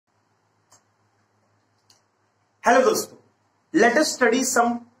Hello दोस्तों, let us study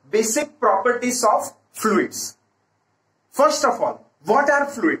some basic properties of fluids. First of all, what are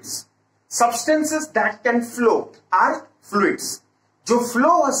fluids? Substances that can flow are fluids. जो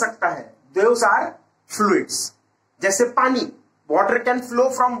flow हो सकता है those are fluids. जैसे पानी, water can flow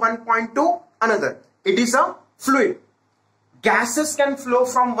from one point two another, it is a fluid. Gases can flow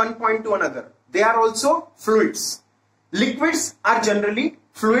from one point to another. They are also fluids. Liquids are generally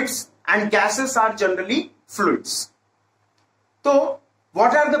fluids and gases are generally fluids. So,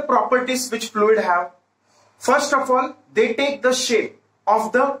 what are the properties which fluid have? First of all, they take the shape of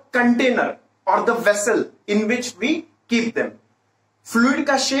the container or the vessel in which we keep them. Fluid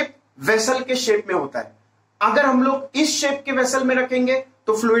का shape vessel के shape में होता है. अगर हम लोग इस shape के vessel में रखेंगे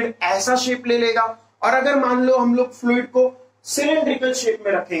तो fluid ऐसा shape ले लेगा, और अगर मान लो हम लोग fluid को सिलिंड्रिकल शेप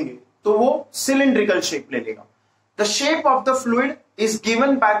में रखेंगे तो वो सिलिंड्रिकल शेप ले लेगा. The shape of the fluid is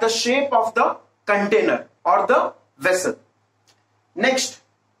given by the shape of the container और the vessel. Next,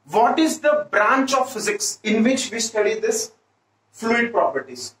 what is the branch of physics in which we study this fluid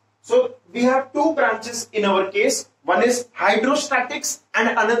properties? So we have two branches in our case. One is hydrostatics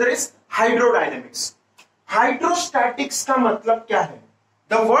and another is hydrodynamics. Hydrostatics का मतलब क्या है?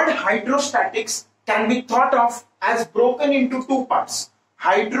 The word hydrostatics can be thought of as broken into two parts.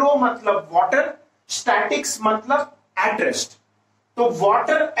 Hydro मतलब water, statics मतलब at rest. तो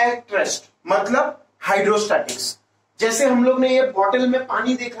water at rest मतलब hydrostatics. जैसे हम लोग ने ये बॉटल में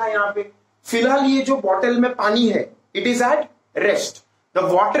पानी देखा है यहाँ पे, फिलहाल ये जो बॉटल में पानी है it is at rest. The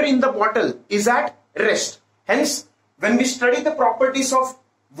water in the bottle is at rest. Hence, when we study the properties of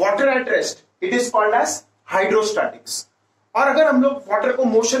water at rest, it is called as hydrostatics. और अगर हम लोग water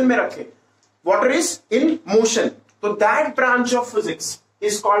को motion में रखें, water is in motion, so that branch of physics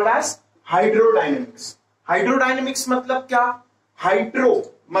is called as hydrodynamics. Hydrodynamics मतलब क्या? Hydro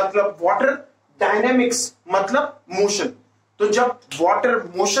मतलब water, dynamics मतलब motion. तो जब water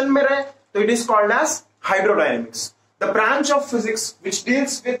motion में रहे तो it is called as hydrodynamics. The branch of physics which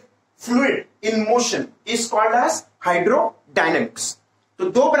deals with fluid in motion is called as hydrodynamics. तो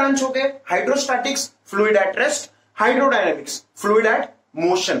दो ब्रांच हो गए, hydrostatics fluid at rest, hydrodynamics fluid at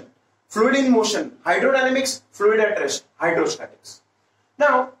motion. Fluid in motion, hydrodynamics, fluid at rest, hydrostatics.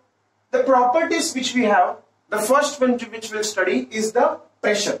 Now, the properties which we have, the first one which we'll study is the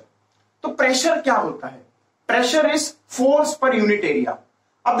pressure. तो pressure क्या होता है? Pressure is force per unit area.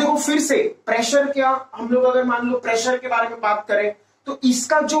 अब देखो फिर से pressure क्या, हम लोग अगर मान लो pressure के बारे में बात करें तो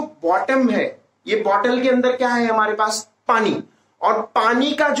इसका जो bottom है, ये bottle के अंदर क्या है हमारे पास? पानी. और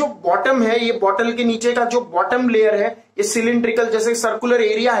पानी का जो बॉटम है, ये बॉटल के नीचे का जो बॉटम लेयर है, ये सिलिंड्रिकल जैसे सर्कुलर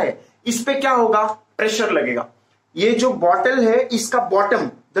एरिया है, इस पे क्या होगा? प्रेशर लगेगा. ये जो बॉटल है इसका bottom,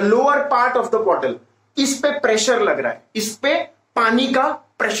 the lower part of the bottle, इस पे प्रेशर लग रहा है, इस पे पानी का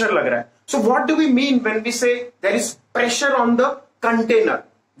प्रेशर लग रहा है. So what do we mean when we से there is pressure on the container?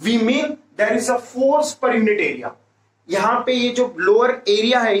 We mean there is a force per unit area. यहां पे ये जो लोअर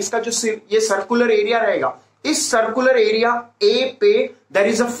एरिया है, इसका जो ये सर्कुलर एरिया रहेगा, इस सर्कुलर एरिया ए पे there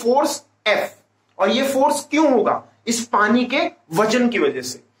is a force F. और ये फोर्स क्यों होगा? इस पानी के वजन की वजह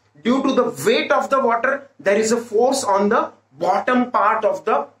से. Due to the weight of the water, there is a force on the bottom part of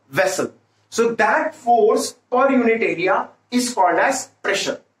the vessel. So that force per unit area is called as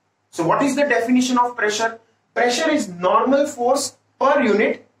pressure. So what is the definition of pressure? Pressure is normal force per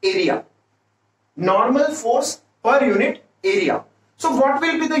unit area. Normal force per unit area. So what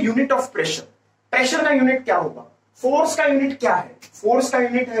will be the unit of pressure? Pressure का unit क्या होगा? Force का unit क्या है? Force का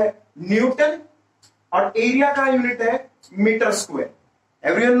unit है Newton और area का unit है metre square.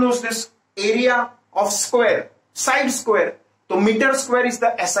 Everyone knows this. Area of square, side square. तो metre square is the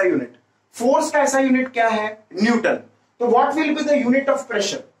SI unit. Force का SI unit क्या है? न्यूटन. तो what will be the unit of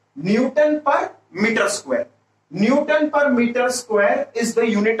pressure? Newton पर metre square. Newton पर metre square is the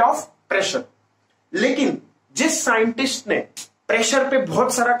unit of pressure. लेकिन जिस scientist ने प्रेशर पे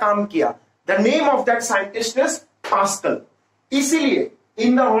बहुत सारा काम किया, the name of that scientist is Pascal. इसीलिए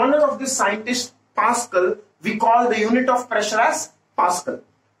in the honor of this scientist Pascal, we call the unit of pressure as Pascal.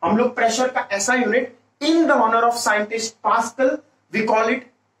 हम लोग प्रेशर का ऐसा unit in the honour of scientist pascal, we call it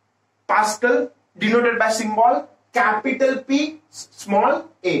pascal, denoted by symbol capital P small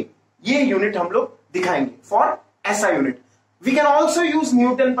ए. ये unit हम लोग दिखाएंगे for ऐसा unit. We can also use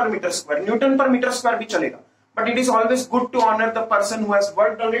Newton पर मीटर स्क्वायर. न्यूटन पर मीटर स्क्वायर भी चलेगा, but it is always good to honour the person who has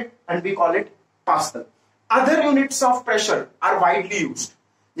worked on it and we call it pascal. Other units of pressure are widely used.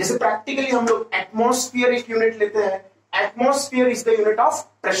 जैसे practically हम लोग atmosphere एक unit लेते हैं. Atmosphere is the unit of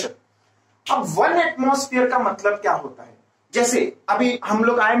pressure. अब one atmosphere का मतलब क्या होता है? जैसे अभी हम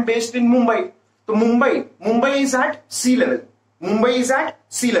लोग I am based in Mumbai, तो Mumbai is eight C level. Mumbai is eight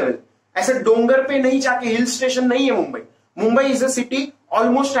C level. ऐसे डोंगर पे नहीं जाके, हिल स्टेशन नहीं है Mumbai. Mumbai is a city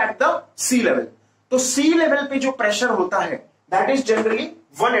almost at the C level. तो सी लेवल पे जो प्रेशर होता है दैट इज जनरली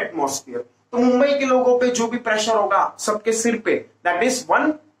 1 एटमॉस्फेयर। तो मुंबई के लोगों पे जो भी प्रेशर होगा सबके सिर पे दैट इज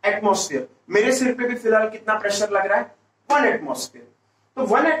 1 एटमॉस्फेयर। मेरे सिर पे भी फिलहाल कितना प्रेशर लग रहा है? 1 एटमॉस्फेयर। तो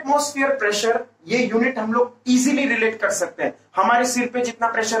 1 एटमॉस्फेयर प्रेशर, ये यूनिट हम लोग इजीली रिलेट कर सकते हैं। हमारे सिर पे जितना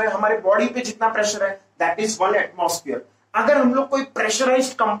प्रेशर है, हमारे बॉडी पे जितना प्रेशर है दैट इज 1 एटमॉस्फेयर। अगर हम लोग कोई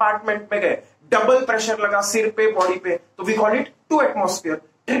प्रेशराइज्ड कंपार्टमेंट में गए, डबल प्रेशर लगा सिर पे बॉडी पे, तो we call it 2 atmosphere.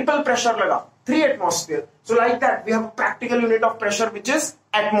 Triple pressure लगा 3 atmosphere. So like that we have a practical unit of pressure which is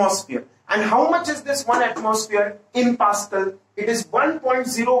atmosphere. And how much is this 1 atmosphere in Pascal? It is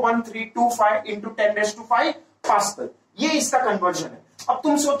 1.01325 into 10 raised to 5 Pascal. ये इसका conversion है। अब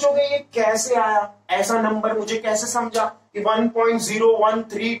तुम सोचोगे ये कैसे आया, ऐसा नंबर मुझे कैसे समझा कि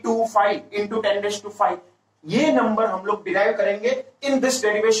 1.01325 into 10 raised to 5? ये नंबर हम लोग डिराइव करेंगे in this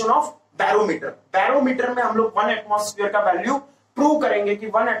derivation of barometer. Barometer में हम लोग 1 एटमॉस्फेयर का वैल्यू प्रूव करेंगे कि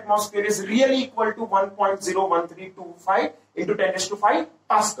 1 atmosphere is really equal to 1.01325 into 10 raised to 5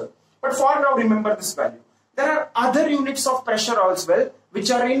 Pascal. But for now, remember this value. There are other units of pressure as well, which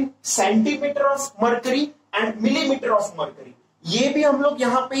are in centimeter of mercury and millimeter of mercury. ये भी हम लोग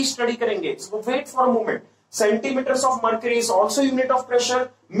यहाँ पे ही study करेंगे. So wait for a moment. Centimeters of mercury is also unit of pressure.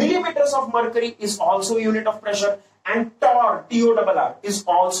 Millimeters of mercury is also unit of pressure. And torr, TORR, is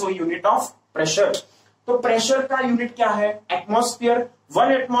also unit of pressure. तो pressure का unit क्या है? Atmosphere.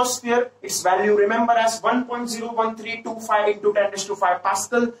 1 atmosphere, it's value remember as 1.01325 into 10 raised to 5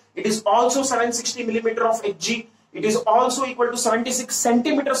 Pascal. It is also 760 millimeter of Hg. It is also equal to 76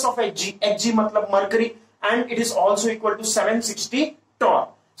 centimeters of Hg. Hg मतलब mercury, and it is also equal to 760 torr.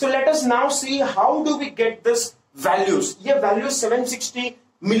 So let us now see how do we get this values. ये values 760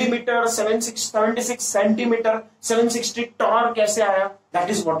 millimeter, 76 centimeter, 760 torr कैसे आया? That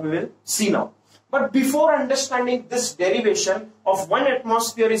is what we will see now. But before understanding this derivation of 1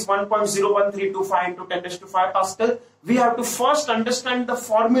 atmosphere is 1.01325 into 10 raised to 5 Pascal, we have to first understand the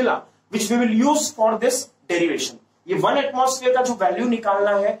formula which we will use for this derivation. ये 1 atmosphere का जो value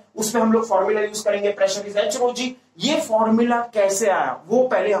निकालना है उसमें हम लोग formula use करेंगे, pressure is h rho g। ये फॉर्मूला कैसे आया वो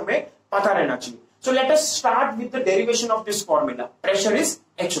पहले हमें पता रहना चाहिए। So let us start with the derivation of this formula. Pressure is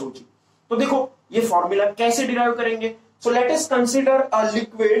h rho g. तो देखो ये फॉर्मूला कैसे डिराइव करेंगे। So let us consider a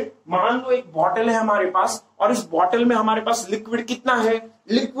liquid. मान लो एक बॉटल है हमारे पास और इस बॉटल में हमारे पास लिक्विड कितना है?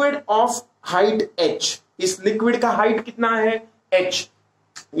 Liquid of height h। इस लिक्विड का हाइट कितना है? h।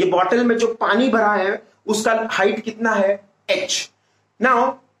 ये बॉटल में जो पानी भरा है उसका हाइट कितना है? h।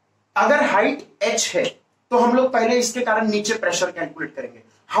 नाउ अगर हाइट h है तो हम लोग पहले इसके कारण नीचे प्रेशर कैलकुलेट करेंगे।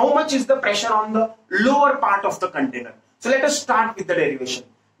 How much is the pressure on the lower part of the container? So let us start with the derivation.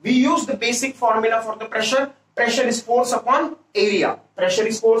 We use the basic formula for the pressure. Pressure is force upon area. Pressure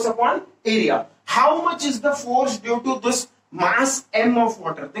is force upon area. How much is the force due to this mass m of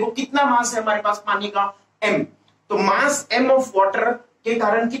water? देखो कितना मास है हमारे पास पानी का? m. तो mass m of water के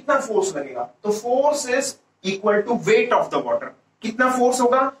कारण कितना फोर्स लगेगा? तो force is equal to weight of the water. कितना फोर्स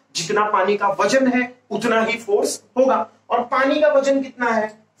होगा? जितना पानी का वजन है उतना ही फोर्स होगा। और पानी का वजन कितना है?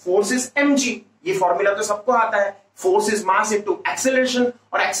 Force is mg। ये फॉर्मूला तो सबको आता है। Force is mass into acceleration,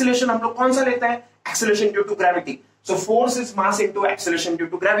 और एक्सेलरेशन हम लोग कौन सा लेते हैं? Acceleration due to gravity. So force is mass into acceleration due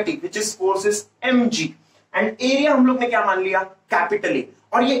to gravity, which is force is mg. And area हम लोग ने क्या मान लिया? Capital A.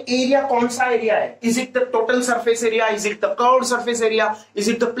 और ये एरिया कौन सा एरिया है? Is it the total surface area? Is it the curved surface area? Is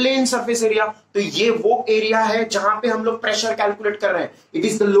it the plane surface area? तो ये वो एरिया है जहां पे हम लोग प्रेशर कैलकुलेट कर रहे हैं। It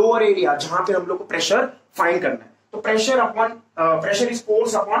is the lower area जहां पे हम लोग को प्रेशर फाइंड करना है। तो pressure is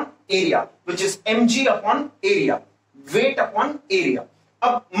force upon area, which is mg upon area, weight upon area.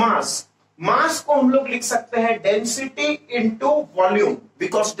 अब मास को हम लोग लिख सकते हैं density into volume,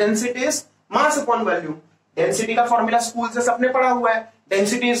 because density is mass upon volume. Density का फॉर्मूला स्कूल से सबने पढ़ा हुआ है।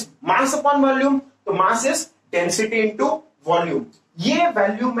 Density is mass upon volume, तो mass is density into volume. ये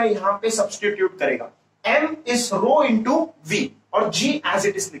वैल्यू मैं यहां पे सब्स्टिट्यूट करेगा। m is row into v और g एज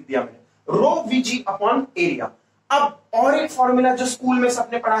इट इज लिख दिया मैंने, रो vg अपॉन एरिया। अब और एक फॉर्मूला जो स्कूल में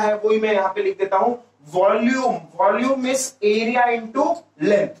सबने पढ़ा है वही मैं यहां पे लिख देता हूं, volume is area into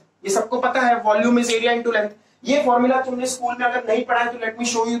length. ये सबको पता है, volume is area into length. ये फॉर्मूला तुमने स्कूल में अगर नहीं पढ़ा है तो let me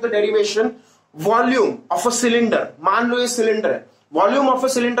show you the derivation. Volume of a cylinder, मान लो ये सिलेंडर है, वॉल्यूम ऑफ अ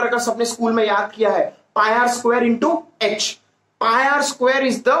सिलेंडर का सबने स्कूल में याद किया है, पाई are square into h। Pi are square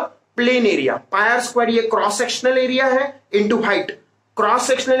is the plain area, pi are square ये क्रॉस सेक्शनल एरिया है into height, cross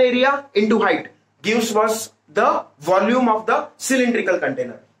sectional area into height gives us the volume of the cylindrical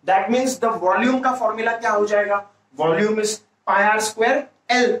container. That means the volume का formula क्या हो जाएगा? Volume is pi are square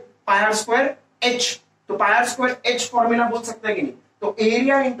l, pi are square h। तो पाई are square h formula बोल सकते हैं कि नहीं? तो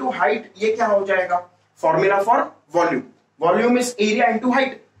एरिया इंटू हाइट ये क्या हो जाएगा, formula for volume, volume is area into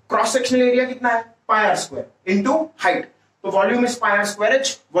height, cross sectional area कितना है पाई आर स्क्वायर इंटू हाइट, तो volume is pi are square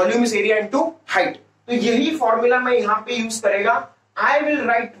H, volume is area into height. तो यही फॉर्मूला मैं यहां पे यूज करेगा, I will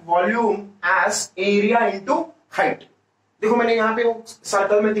write volume as area into height. देखो मैंने यहां पे वो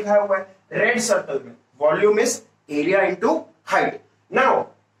सर्कल में दिखाया हुआ है, रेड सर्कल में, volume is area into height. Now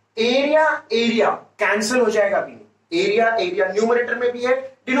area area cancel हो जाएगा भी, एरिया एरिया न्यूमरेटर में भी है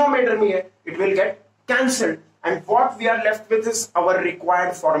डिनोमिनेटर में है, it will get cancelled and what we are left with is our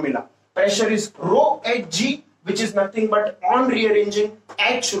required formula, pressure is row H G which is nothing but on rearranging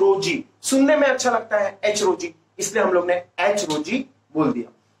h rho g। सुनने में अच्छा लगता है h rho g, इसलिए हम लोग ने h rho g बोल दिया।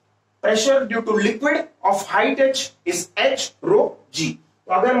 Pressure due to liquid of height h is h rho g।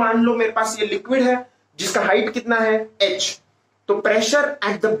 तो अगर मान लो मेरे पास ये लिक्विड है जिसका हाइट कितना है h, तो pressure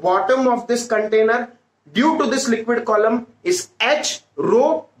at the bottom of this container due to this liquid column is h rho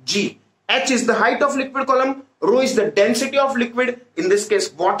g। h is the height of liquid column, rho is the density of liquid, in this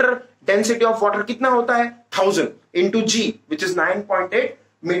case water, density of water कितना होता है 1000 into g which is 9.8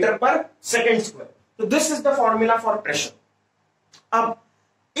 meter per second square। तो this is the formula for pressure। अब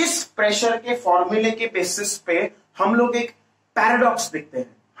इस pressure के फॉर्मूले के basis पे हम लोग एक पैराडॉक्स देखते हैं,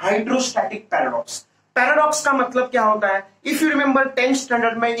 हाइड्रोस्टैटिक पैराडॉक्स। पैराडॉक्स का मतलब क्या होता है, if you remember 10th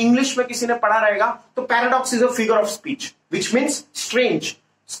standard में इंग्लिश में किसी ने पढ़ा रहेगा तो paradox is a figure of speech which means strange,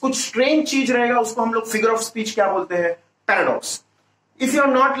 कुछ स्ट्रेंज चीज रहेगा उसको हम लोग फिगर ऑफ स्पीच क्या बोलते हैं, paradox. If you are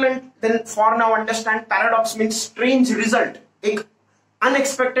not learn then for now understand, paradox means strange result, एक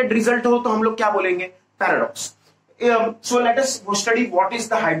अनएक्सपेक्टेड रिजल्ट हो तो हम लोग क्या बोलेंगे, paradox. So let us study what is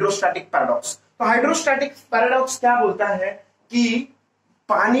the hydrostatic paradox. तो हाइड्रोस्टैटिक पैराडॉक्स क्या बोलता है कि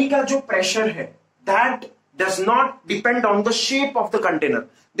पानी का जो प्रेशर है that does not depend on the shape of the container.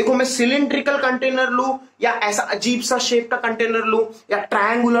 देखो मैं सिलिंड्रिकल कंटेनर लू या ऐसा अजीब सा शेप का कंटेनर लू या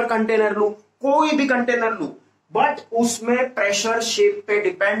ट्रायंगुलर कंटेनर लू, कोई भी कंटेनर लू, बट उसमें प्रेशर शेप पे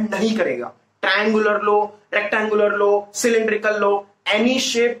डिपेंड नहीं करेगा। Triangular low, rectangular low, cylindrical low, any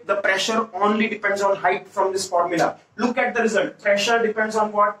shape the pressure only depends on height from this formula। look at the result, pressure depends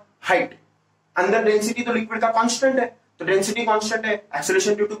on what, height। अंदर density तो liquid का constant है, तो density constant है,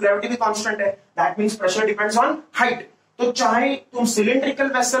 acceleration due to gravity भी constant है, that means pressure depends on height. तो चाहे तुम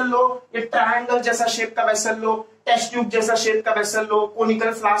सिलिंड्रिकल वेसल लो या ट्रायंगल जैसा शेप का वेसल लो, टेस्ट ट्यूब जैसा शेप का वेसल लो,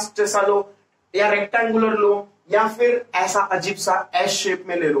 कोनिकल फ्लास्क जैसा लो या रेक्टेंगुलर लो या फिर ऐसा अजीब सा एस शेप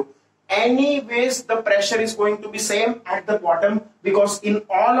में ले लो, anyways the pressure is going to be same at the bottom because in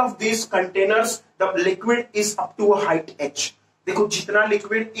all of these containers the liquid is up to a height h। देखो जितना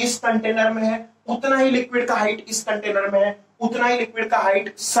लिक्विड इस कंटेनर में है उतना ही लिक्विड का हाइट इस कंटेनर में है, उतना ही लिक्विड का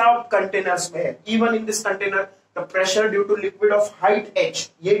हाइट सब कंटेनर्स में है। Even in this container the pressure due to liquid of height h,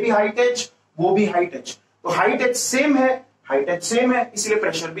 ये भी हाइट h वो भी हाइट h, तो हाइट h सेम है, हाइट h सेम है इसलिए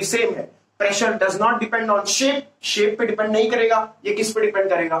प्रेशर भी सेम है। Pressure does not depend on shape, shape पे डिपेंड नहीं करेगा, ये किस पे डिपेंड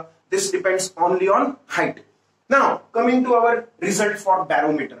करेगा, this depends only on height। now coming to our result for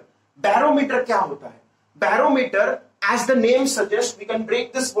barometer। barometer क्या होता है, barometer as the name suggests we can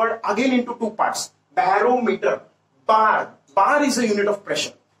break this word again into two parts। barometer, bar, bar is a unit of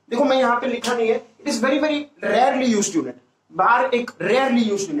pressure। देखो मैं यहां पे लिखा नहीं है, it is very very rarely used unit, bar एक rarely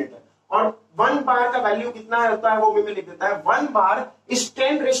used unit है और 1 बार का वैल्यू कितना होता है वो भी मैं लिख देता है, 1 बार is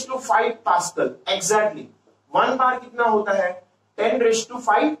 10⁵ पास्कल। एग्जैक्टली 1 बार कितना होता है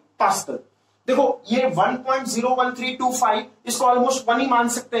 10⁵ पास्कल। देखो ये 1.01325 इसको ऑलमोस्ट 1 ही मान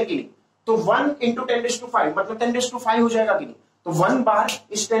सकते हैं कि नहीं, तो 1 into 10⁵ मतलब 10⁵ हो जाएगा कि नहीं, तो 1 बार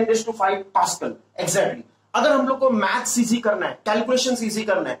इज 10⁵ पास्कल। एग्जैक्टली अगर हम लोग को मैथ्स इजी करना है, कैलकुलेशंस इजी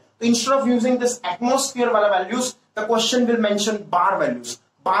करना है, तो instead of using this atmosphere वाला values the question will mention bar values.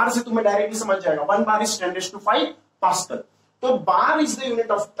 बार से तुम्हें डायरेक्टली समझ जाएगा 1 बार इज 10⁵ पास्कल। तो bar is the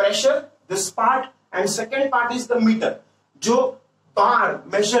unit of pressure, this part, and second part is the metre, जो बार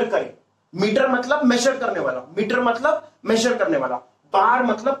मेजर करे। Metre मतलब major करने वाला, मीटर मतलब मेजर करने वाला, बार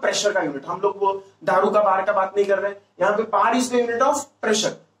मतलब प्रेशर का यूनिट। हम लोग वो दारू का बार का बात नहीं कर रहे, यहां पे bar is the unit of pressure.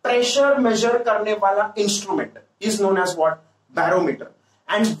 Pressure measure करने वाला instrument is known as what, barometer.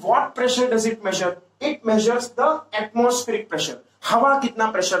 And what pressure does it major, it measures the atmospheric pressure, हवा कितना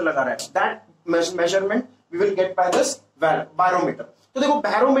प्रेशर लगा रहा है, that measurement we will get by this barometer. तो देखो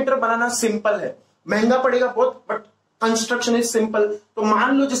barometer बनाना simple है, महंगा पड़ेगा बहुत, बट कंस्ट्रक्शन इज सिंपल। तो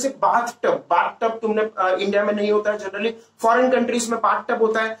मान लो जैसे बाथ टब तुमने इंडिया में नहीं होता है, जनरली फॉरेन कंट्रीज में बाथ टब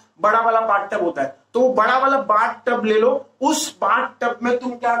होता है, बड़ा वाला बाथ टब होता है, तो बड़ा वाला बाथ टब ले लो, उस बाथ टब में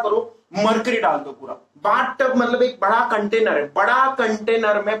तुम क्या करो, मरकरी डाल दो पूरा। बाथ टब मतलब एक बड़ा कंटेनर है, बड़ा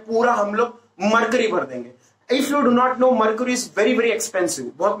कंटेनर में पूरा हम लोग मरकरी भर देंगे। If you do not know, mercury is very very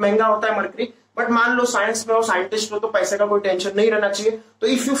expensive, बहुत महंगा होता है मरकरी, बट मान लो साइंस में हो, साइंटिस्ट हो, तो पैसे का कोई टेंशन नहीं रहना चाहिए। तो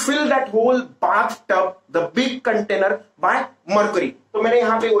if you fill that whole bath tub the big container bye mercury, तो मैंने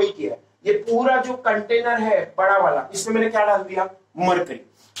यहां पे वही किया है, ये पूरा जो कंटेनर है बड़ा वाला, इसमें मैंने क्या डाल दिया, मर्करी।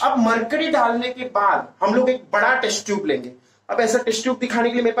 अब मर्करी डालने के बाद हम लोग एक बड़ा टेस्ट ट्यूब लेंगे। अब ऐसा टेस्ट ट्यूब दिखाने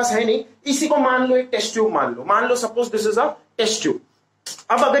के लिए मेरे पास है नहीं, इसी को मान लो एक टेस्ट ट्यूब मान लो suppose this is a test tube.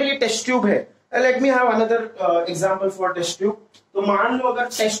 अब अगर ये टेस्ट ट्यूब है, let me have another example for test tube. तो मान लो अगर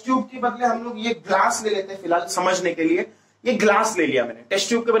टेस्ट ट्यूब के बदले हम लोग ये ग्लास ले लेते हैं, फिलहाल समझने के लिए ये ग्लास ले लिया मैंने, टेस्ट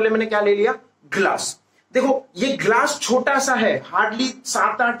ट्यूब के बदले मैंने क्या ले लिया, ग्लास। देखो ये ग्लास छोटा सा है, हार्डली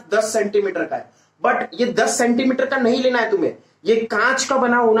 7-8-10 सेंटीमीटर का है, बट ये 10 सेंटीमीटर का नहीं लेना है तुम्हें, ये कांच का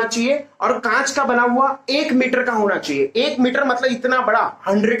बना होना चाहिए, और कांच का बना हुआ 1 मीटर का होना चाहिए। 1 मीटर मतलब इतना बड़ा,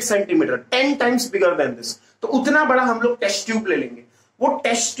 100 centimetre, 10 times bigger than this. तो उतना बड़ा हम लोग टेस्ट ट्यूब ले लेंगे। वो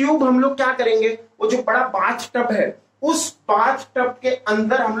टेस्ट ट्यूब हम लोग क्या करेंगे, वो जो बड़ा बाथ टब है, उस बाथ टब के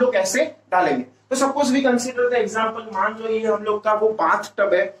अंदर हम लोग ऐसे डालेंगे। तो suppose we consider the example, मान लो ये हम लोग का वो बाथ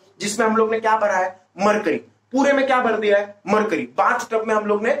टब है जिसमें हम लोग ने क्या भरा है, मरकरी। पूरे में क्या भर दिया है, मरकरी। बाथ टब में हम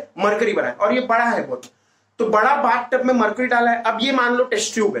लोग ने मरकरी भरा है, और ये बड़ा है बहुत, तो बड़ा बाथ टब में मरकरी डाला है। अब ये मान लो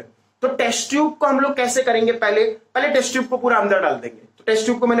टेस्ट ट्यूब है, तो टेस्ट ट्यूब को हम लोग कैसे करेंगे, पहले टेस्ट ट्यूब को पूरा अंदर डाल देंगे। तो टेस्ट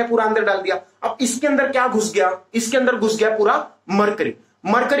ट्यूब को मैंने पूरा अंदर डाल दिया। अब इसके अंदर क्या घुस गया, इसके अंदर घुस गया पूरा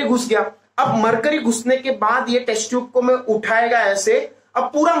मरकरी घुस गया। अब मरकरी घुसने के बाद ये टेस्ट ट्यूब को मैं उठाएगा ऐसे,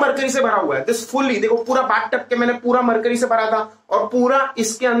 अब पूरा मरकरी से भरा हुआ है, दिस फुल्ली, देखो पूरा बाथ टब के मैंने पूरा मरकरी से भरा था, और पूरा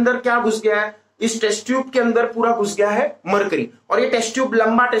इसके अंदर क्या घुस गया है, इस टेस्ट ट्यूब के अंदर पूरा घुस गया है मरकरी। और ये टेस्ट ट्यूब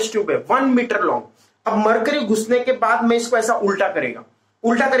लंबा टेस्ट ट्यूब है, 1 मीटर लॉन्ग। अब मरकरी घुसने के बाद मैं इसको ऐसा उल्टा करेगा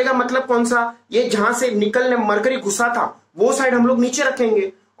मतलब कौन सा, ये जहां से निकलने मरकरी घुसा था वो साइड हम लोग नीचे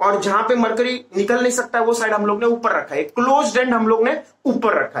रखेंगे, और जहां पे मरकरी निकल नहीं सकता वो साइड हम लोग ने ऊपर रखा है, क्लोज्ड एंड हम लोग ने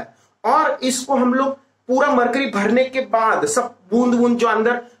ऊपर रखा है। और इसको हम लोग पूरा मरकरी भरने के बाद सब बूंद जो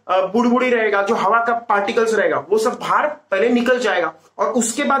अंदर बुड़बुड़ी रहेगा, जो हवा का पार्टिकल्स रहेगा, वो सब बाहर पहले निकल जाएगा, और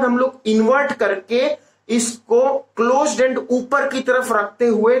उसके बाद हम लोग इन्वर्ट करके इसको क्लोज्ड एंड ऊपर की तरफ रखते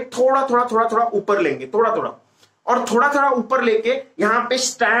हुए थोड़ा ऊपर लेंगे, थोड़ा ऊपर लेके यहां पे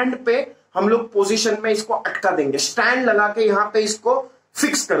स्टैंड पे हम लोग पोजीशन में इसको अटका देंगे, स्टैंड लगा के यहां पे इसको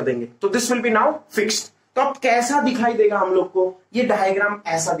फिक्स कर देंगे। तो this will be now fixed. तो अब कैसा दिखाई देगा हम लोग को, ये डायग्राम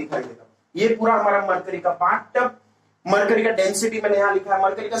ऐसा दिखाई देगा। ये पूरा हमारा मरकरी का बाथ टब, मरकरी का डेंसिटी मैंने यहां लिखा है,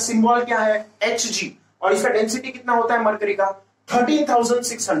 मरकरी का सिंबल क्या है, Hg, और इसका डेंसिटी कितना होता है मरकरी का,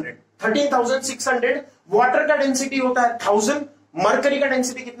 13,600। वाटर का डेंसिटी होता है 1000, मरकरी का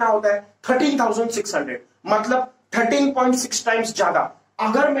डेंसिटी कितना होता है 13,600, मतलब 13.6 टाइम्स ज्यादा।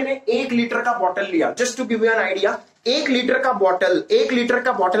 अगर मैंने 1 लीटर का बॉटल लिया, just to give you an idea, 1 litre का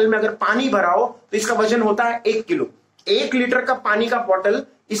बॉटल में अगर पानी भरा हो तो इसका वजन होता है 1 किलो। 1 लीटर का पानी का बॉटल,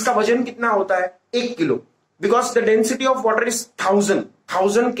 इसका वजन कितना होता है 1 kilo, because the density of water is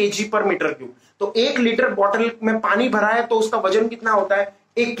 1000 kg पर मीटर क्यूब। तो 1 लीटर बॉटल में पानी भरा है तो उसका वजन कितना होता है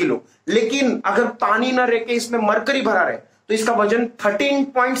 1 किलो। लेकिन अगर पानी ना रह के इसमें मरकरी भरा रहे तो इसका वजन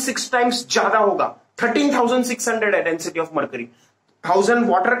 13.6 टाइम्स ज्यादा होगा। 13,600 है डेंसिटी ऑफ मरकरी, 1000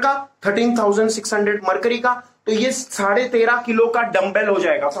 वाटर का, 13,600 मरकरी का, तो ये 13.5 किलो का डंबल हो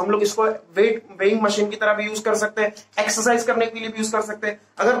जाएगा। तो हम लोग इसको वेइंग मशीन की तरह भी यूज कर सकते हैं, एक्सरसाइज करने के लिए भी यूज कर सकते हैं।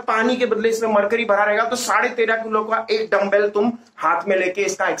 अगर पानी के बदले इसमें मरकरी भरा रहेगा तो 13.5 किलो का एक डंबल तुम हाथ में लेके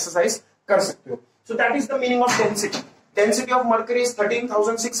इसका एक्सरसाइज कर सकते हो। So that is the meaning of density. Density of mercury is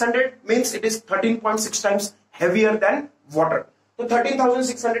 13,600, means it is 13.6 times heavier then water. तो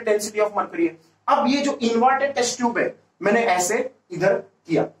 13,600 डेंसिटी ऑफ मरकरी है। अब ये जो इन्वर्टेड टेस्ट ट्यूब है मैंने ऐसे इधर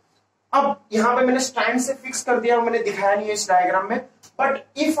किया, अब यहां पे मैंने स्टैंड से फिक्स कर दिया, मैंने दिखाया नहीं है इस डायग्राम में। But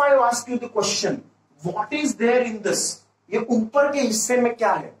if I ask you the question what is there in this, ये ऊपर के हिस्से में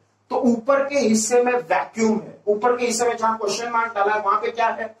क्या है, तो ऊपर के हिस्से में वैक्यूम है। ऊपर के हिस्से में जहां क्वेश्चन मार्क डाला है वहां पे क्या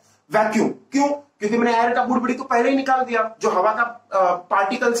है, वैक्यूम। क्यों, क्योंकि मैंने एयर का बुड़बुड़ी तो पहले ही निकाल दिया, जो हवा का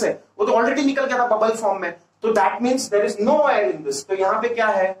पार्टिकल्स है वो तो ऑलरेडी निकल गया था बबल फॉर्म में, तो that means there is no air in this. तो यहां पे क्या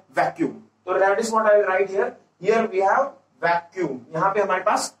है, वैक्यूम। तो that is what I right here, here we have vacuum, यहां पे हमारे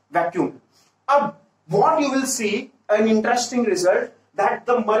पास वैक्यूम। अब what you will C an interesting result that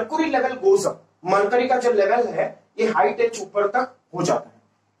the mercury level goes up. Mercury का जो लेवल है ये हाइट एच ऊपर तक हो जाता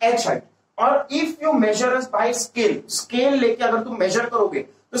है, एच हाइट। और if you measure by scale, scale लेके अगर तुम मेजर करोगे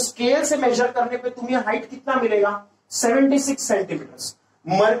तो स्केल से मेजर करने पे तुम्हें हाइट कितना मिलेगा, 76 सेंटीमीटर्स।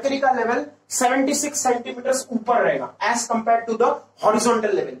 मरकरी का लेवल 76 सेंटीमीटर्स ऊपर रहेगा as compare to the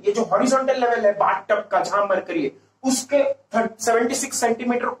horizontal level. ये जो हॉरिजॉन्टल लेवल है बाथ टब का जहां मरकरी है उसके 76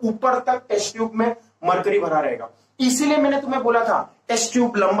 सेंटीमीटर ऊपर तक टेस्ट ट्यूब में मरकरी भरा रहेगा। इसीलिए मैंने तुम्हें बोला था टेस्ट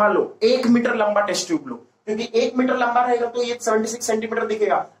ट्यूब लंबा लो, 1 मीटर लंबा टेस्ट ट्यूब लो। क्योंकि 1 मीटर लंबा रहेगा तो ये 76 सेंटीमीटर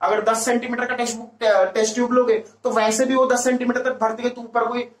दिखेगा। अगर 10 सेंटीमीटर का टेस्ट ट्यूब लोगे तो वैसे भी वो 10 सेंटीमीटर तक भर देंगे, तो ऊपर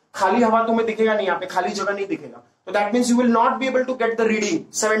कोई खाली हवा तुम्हें दिखेगा नहीं, यहाँ पे खाली जगह नहीं दिखेगा। तो that means you will not be able to get the reading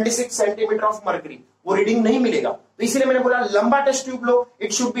 76 centimetre of mercury, वो रीडिंग नहीं मिलेगा। तो इसीलिए मैंने बोला लंबा test tube low,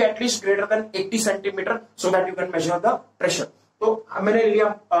 it should be at least greater than 80 centimetre so that you can measure the pressure. तो मैंने लिया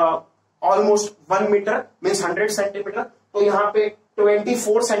ऑलमोस्ट 1 मीटर मीन्स 100 सेंटीमीटर, तो यहाँ पे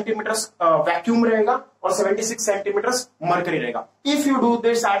 24 सेंटीमीटर वैक्यूम रहेगा और 76 सेंटीमीटर मर्करी रहेगा। If you do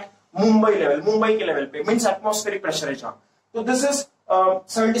this eight Mumbai level, Mumbai के लेवल पे मीन्स एटमॉस्फेरिक प्रेशर है जहां, तो this is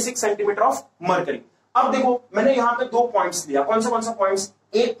 76 centimetre of mercury. अब देखो मैंने यहाँ पे 2 पॉइंट्स लिया, कौन सा पॉइंट्स,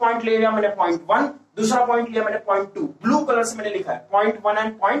 एक पॉइंट ले लिया मैंने 0.1, दूसरा पॉइंट लिया मैंने 0.2, ब्लू कलर से मैंने लिखा है 0.1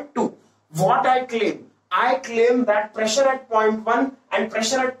 and 0.2। What I claim that pressure at 0.1 and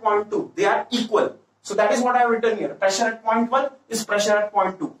pressure at 0.2 they are equal. So that is what I have written here. Pressure at 0.1 is pressure at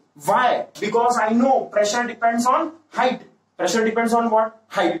 0.2. Why? Because I know pressure depends on height. Pressure depends on what?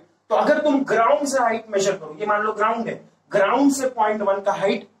 Height. तो अगर तुम ground से height measure करो, ये मान लो ground है, ground से 0.1 का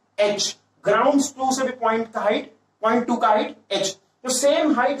हाइट h, ग्राउंड 2 से भी पॉइंट का हाइट 0.2 का हाइट h, तो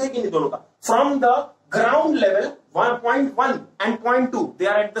सेम हाइट है कि नहीं दोनों का? From the ground level 1.1 and 0.2 they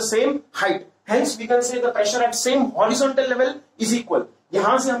are at the same height. Hence we can say the pressure at same horizontal level is equal.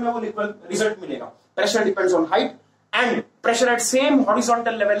 यहां से हमें वो रिजल्ट मिलेगा, pressure depends on height and pressure at same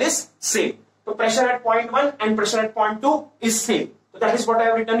horizontal level is same. तो pressure at 0.1 and pressure at 0.2 is same. So that is what I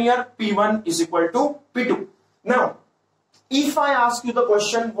have written here. P1 is equal to P2. Now, if I ask you the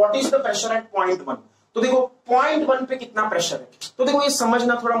question, what is the pressure at 0.1? तो देखो 0.1 पे कितना pressure है, तो देखो ये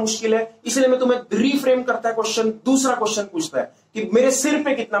समझना थोड़ा मुश्किल है, इसलिए मैं तुम्हें रीफ्रेम करता है क्वेश्चन, दूसरा क्वेश्चन पूछता है कि मेरे सिर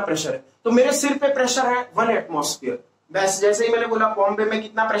पे कितना प्रेशर है। तो मेरे सिर पे प्रेशर है 1 एटमॉस्फेयर। बस जैसे ही मैंने बोला बॉम्बे में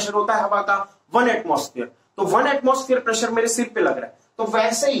कितना प्रेशर होता है हवा का, 1 एटमॉस्फेयर, तो 1 एटमॉस्फेयर प्रेशर मेरे सिर पे लग रहा है। तो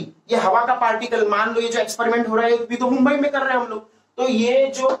वैसे ही ये हवा का पार्टिकल, मान लो ये जो एक्सपेरिमेंट हो रहा है भी तो मुंबई में कर रहे हैं हम लोग, तो ये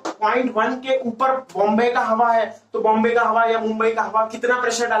जो 0.1 के ऊपर बॉम्बे का हवा है, तो बॉम्बे का हवा या मुंबई का हवा कितना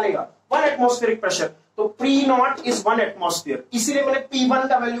प्रेशर डालेगा? 1 एटमॉस्फेरिक प्रेशर। तो P0 इज 1 एटमॉस्फेयर, इसीलिए मैंने P1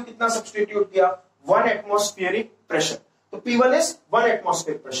 का वैल्यू कितना सब्स्टिट्यूट किया? 1 एटमॉस्फेरिक प्रेशर। तो P1 इज 1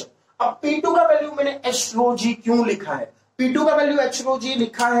 एटमॉस्फेरिक प्रेशर। अब P2 का वैल्यू मैंने HρG क्यों लिखा है? P2 का वैल्यू HρG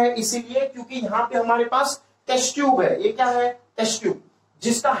लिखा है इसीलिए क्योंकि यहां पे हमारे पास टेस्ट ट्यूब है। ये क्या है? टेस्ट ट्यूब,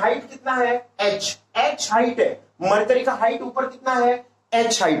 जिसका हाइट कितना है? h हाइट है। मरकरी का हाइट ऊपर कितना है?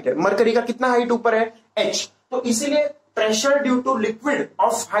 h हाइट है। मरकरी का कितना हाइट ऊपर है? h। तो इसीलिए pressure due to liquid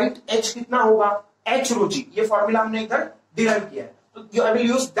of height h कितना होगा? HρG। ये फॉर्मूला हमने इधर डिराइव किया है, तो I will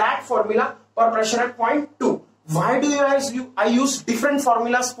use that formula for pressure at 0.2। Why do I use different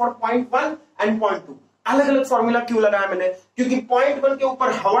formulas for 0.1 and 0.2? अलग अलग फॉर्मूला क्यों लगाया मैंने? क्योंकि 0.1 के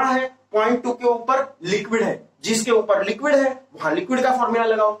ऊपर हवा है, 0.2 के ऊपर लिक्विड है। जिसके ऊपर लिक्विड है वहां लिक्विड का फॉर्मूला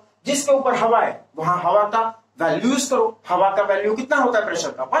लगाओ, जिसके ऊपर हवा है वहां हवा का वैल्यू यूज करो। हवा का वैल्यू कितना होता है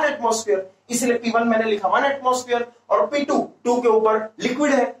प्रेशर का? 1 एटमॉस्फेयर। इसलिए P1 मैंने लिखा 1 एटमॉस्फेयर और P2 2 के ऊपर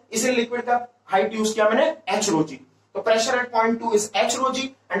लिक्विड है, इसलिए लिक्विड का हाइट यूज किया मैंने HρG। तो pressure at 0.2 is HρG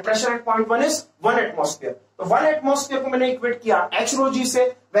and pressure at 0.1 is 1 atmosphere. तो 1 एटमॉस्फेयर को मैंने इक्वेट किया HρG से,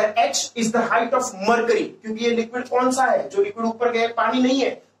 where H is the height of mercury, क्योंकि ये लिक्विड कौन सा है? जो लिक्विड ऊपर गया पानी नहीं है,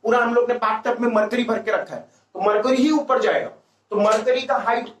 पूरा हम लोग ने बाथटब में मरकरी भर के रखा है, तो मरकरी ही ऊपर जाएगा। तो मरकरी का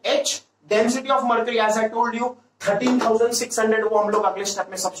height H, density of mercury as I told you 13,600, वो हम लोग अगले स्टेप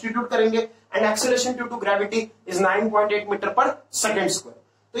में सब्स्टिट्यूट करेंगे, and acceleration due to gravity is 9.8 metre पर सेकेंड स्क्वायर।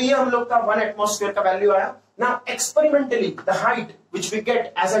 तो ये हम लोग का 1 एटमॉस्फेयर का वैल्यू आया। Now experimentally the height which we get,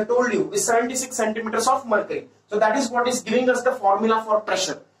 as I told you, is 76 centimeters of mercury. So that is what is giving us the formula for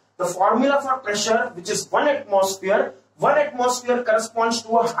pressure. The formula for pressure, which is 1 atmosphere corresponds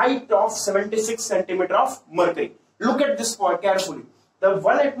to a height of 76 centimeter of mercury. Look at this point carefully. The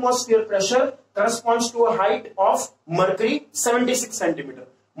 1 atmosphere pressure corresponds to a height of mercury 76 centimeter.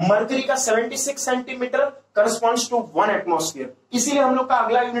 Mercury का 76 centimetre corresponds to 1 atmosphere. इसीलिए हम लोग का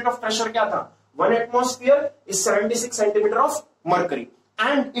अगला unit of pressure क्या था? 1 atmosphere is 76 centimeter of mercury.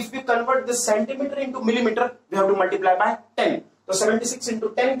 And if we convert this centimeter into millimeter, we have to multiply by 10. So 76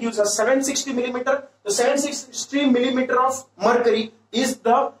 into 10 gives us 760 millimeter. So 760 millimeter of mercury is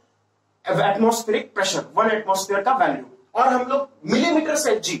the atmospheric pressure, 1 atmosphere का value. और हम लोग millimetre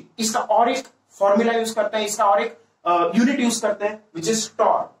से G, इसका और एक formula use करते हैं, इसका और एक यूनिट यूज करते हैं, which is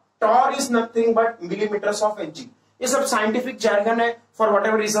Tor. Tor is nothing but millimetres of Hg। ये सब साइंटिफिक jargon है, for what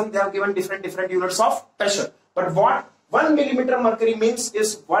ever reason they have given different units of pressure, but what 1 millimetre mercury means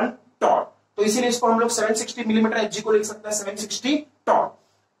is 1 Tor. तो इसीलिए इसको हम लोग 760 मिलीमीटर Hg को लिख सकते हैं 760 Tor,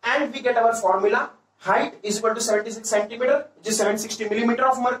 and we get our formula height is equal to 76 centimeter, which is 760 millimeter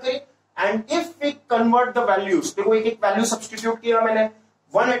of mercury. And if we convert the values, देखो एक एक वैल्यू सब्स्टिट्यूट किया मैंने,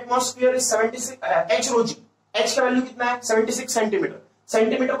 1 atmosphere is 76 h rho g, h का वैल्यू कितना है 76 centimetre,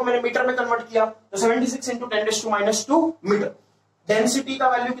 centimetre को मैंने मीटर में कन्वर्ट किया तो 76 into 10⁻²मीटर। डेंसिटी का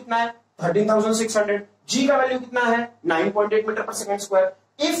वैल्यू कितना है 13,600, g का वैल्यू कितना है 9.8 मीटर पर second square.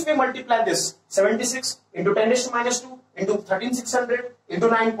 If we multiply this 76 into 10⁻² into 13,600 into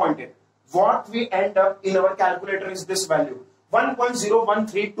 9.8, what we end up in our calculator is this value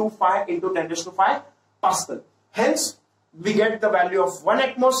 1.01325 into 10⁵ Pascal. Hence we get the value of 1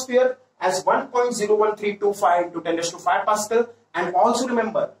 atmosphere as 1.01325 into 10⁵ Pascal, and also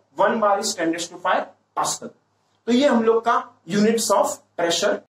remember 1 bar is 10⁵ Pascal. तो ये हम लोग का units of pressure